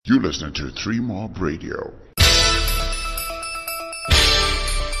You listen to 3 Mob Radio.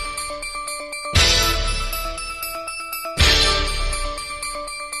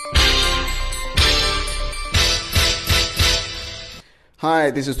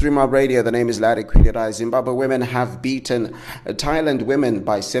 Hi, this is 3 Mob Radio. The name is Larry Kwidirai. Zimbabwe women have beaten Thailand women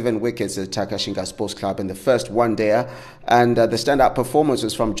by 7 wickets at Takashinga Sports Club in the first one-dayer. And the standout performance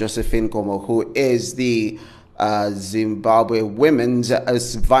was from Josephine Nkomo, who is the Zimbabwe women's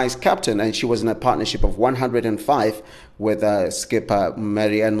vice captain, and she was in a partnership of 105 with skipper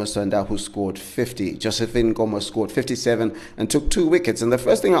Marianne Musonda, who scored 50. Josephine Nkomo scored 57 and took 2 wickets. And the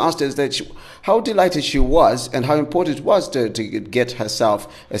first thing I asked her is that how delighted she was and how important it was to get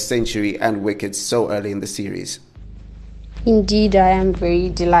herself a century and wickets so early in the series. Indeed, I am very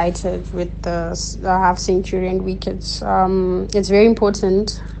delighted with the half century and wickets. It's very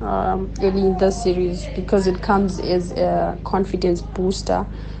important early in the series because it comes as a confidence booster,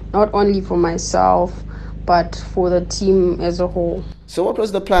 not only for myself, but for the team as a whole. So what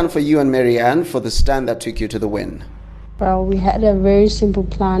was the plan for you and Marianne for the stand that took you to the win? Well, we had a very simple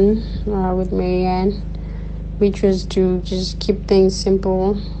plan with Marianne, which was to just keep things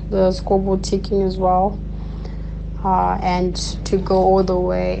simple, the scoreboard ticking as well. And to go all the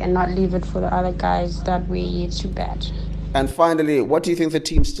way and not leave it for the other guys that we need to bat. And finally, what do you think the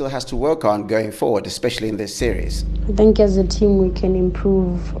team still has to work on going forward, especially in this series? I think as a team we can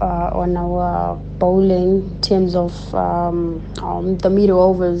improve on our bowling in terms of the middle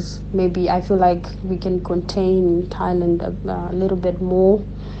overs. Maybe I feel like we can contain Thailand a little bit more.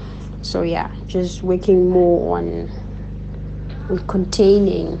 So yeah, just working more on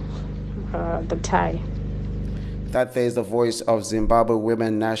containing the Thai. That there is the voice of Zimbabwe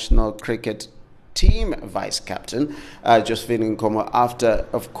women national cricket team vice captain Josephine Nkomo after,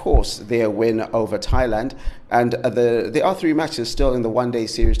 of course, their win over Thailand. And there are 3 matches still in the one-day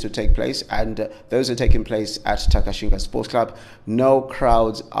series to take place, and those are taking place at Takashinga Sports Club. No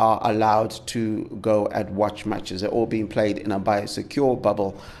crowds are allowed to go and watch matches. They're all being played in a biosecure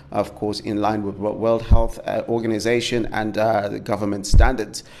bubble, of course, in line with World Health Organization and the government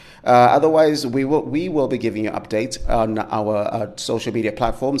standards. Otherwise, we will be giving you updates on our social media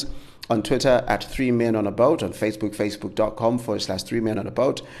platforms. On Twitter at 3 Men on a Boat, on Facebook, facebook.com/3 Men on a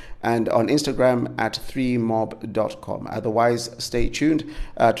Boat, and on Instagram at 3mob.com. Otherwise, stay tuned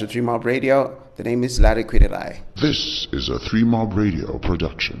to 3 Mob Radio. The name is Larry Kwidirai. This is a 3 Mob Radio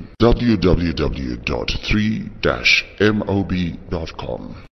production. www.3-mob.com